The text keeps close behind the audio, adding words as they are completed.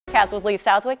Kaz with Lee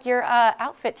Southwick, your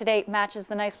outfit today matches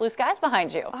the nice blue skies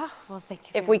behind you. Oh, well, thank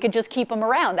you. If we could just keep them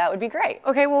around, that would be great.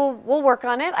 Okay, well, we'll work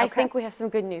on it. I think we have some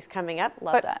good news coming up.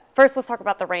 Love that. First, let's talk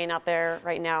about the rain out there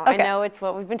right now. Okay. I know it's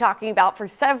what we've been talking about for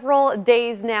several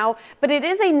days now, but it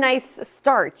is a nice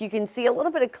start. You can see a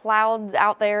little bit of clouds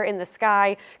out there in the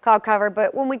sky, cloud cover,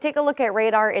 but when we take a look at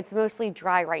radar, it's mostly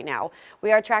dry right now.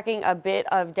 We are tracking a bit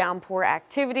of downpour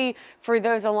activity for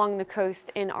those along the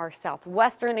coast in our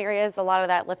southwestern areas. A lot of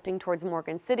that lifting towards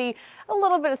Morgan City, a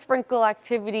little bit of sprinkle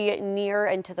activity near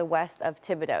and to the west of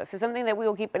Thibodaux. So something that we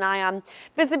will keep an eye on.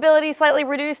 Visibility slightly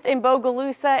reduced in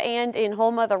Bogalusa and in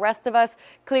Holma. The rest of us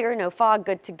clear, no fog,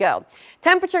 good to go.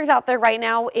 Temperatures out there right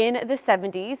now in the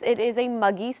 70s. It is a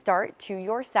muggy start to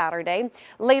your Saturday.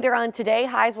 Later on today,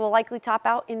 highs will likely top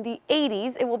out in the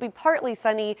 80s. It will be partly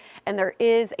sunny and there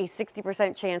is a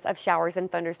 60% chance of showers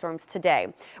and thunderstorms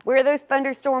today. Where those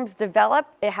thunderstorms develop,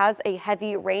 it has a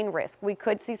heavy rain risk. We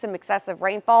could see some excessive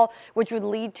rainfall, which would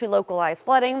lead to localized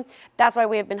flooding. That's why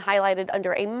we have been highlighted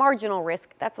under a marginal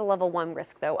risk. That's a level 1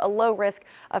 risk, though, a low risk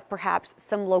of perhaps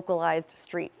some localized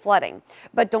street flooding.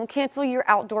 But don't cancel your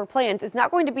outdoor plans. It's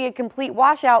not going to be a complete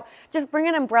washout. Just bring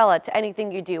an umbrella to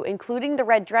anything you do, including the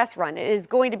red dress run. It is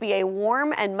going to be a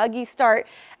warm and muggy start.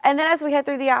 And then as we head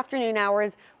through the afternoon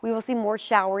hours, we will see more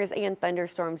showers and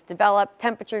thunderstorms develop.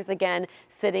 Temperatures again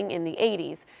sitting in the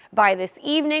 80s. By this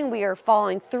evening, we are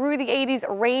falling through the 80s.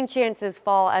 Rain chances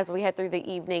fall as we head through the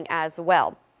evening as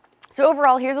well. So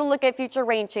overall, here's a look at future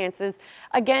rain chances.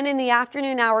 Again, in the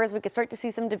afternoon hours, we could start to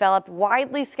see some develop,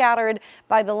 widely scattered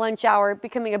by the lunch hour,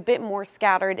 becoming a bit more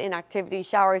scattered in activity,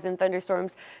 showers and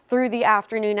thunderstorms through the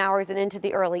afternoon hours and into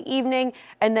the early evening.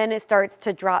 And then it starts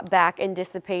to drop back and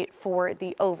dissipate for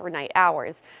the overnight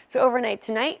hours. So overnight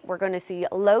tonight, we're going to see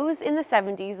lows in the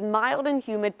 70s, mild and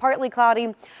humid, partly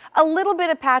cloudy. A little bit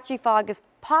of patchy fog is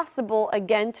possible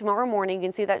again tomorrow morning. You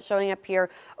can see that showing up here.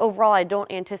 Overall, I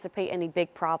don't anticipate any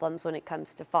big problems when it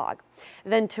comes to fog.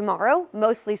 Then tomorrow,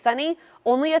 mostly sunny,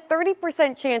 only a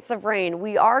 30% chance of rain.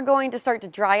 We are going to start to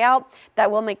dry out. That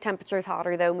will make temperatures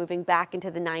hotter though, moving back into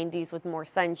the 90s with more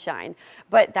sunshine.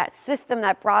 But that system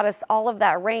that brought us all of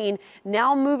that rain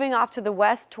now moving off to the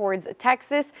west towards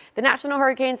Texas. The National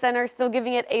Hurricane Center is still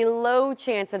giving it a low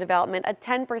chance of development, a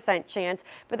 10% chance,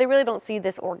 but they really don't see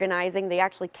this organizing. They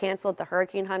actually canceled the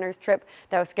Hurricane Hunters trip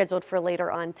that was scheduled for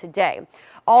later on today.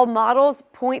 All models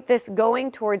point this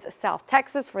going towards South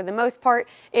Texas for the most part.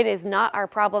 It is not our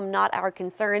problem, not our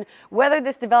concern. Whether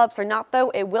this develops or not,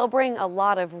 though, it will bring a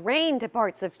lot of rain to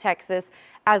parts of Texas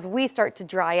as we start to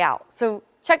dry out. So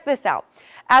check this out.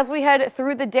 As we head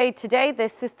through the day today,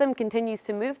 this system continues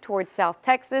to move towards South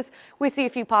Texas. We see a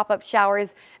few pop-up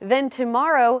showers. Then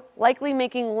tomorrow, likely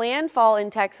making landfall in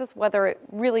Texas, whether it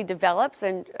really develops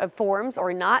and forms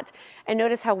or not. And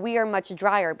notice how we are much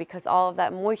drier because all of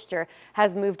that moisture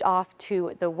has moved off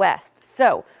to the west.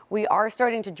 So we are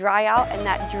starting to dry out and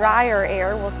that drier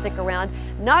air will stick around.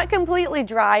 Not completely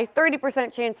dry,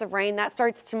 30% chance of rain. That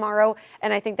starts tomorrow,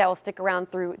 and I think that will stick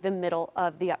around through the middle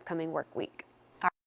of the upcoming work week.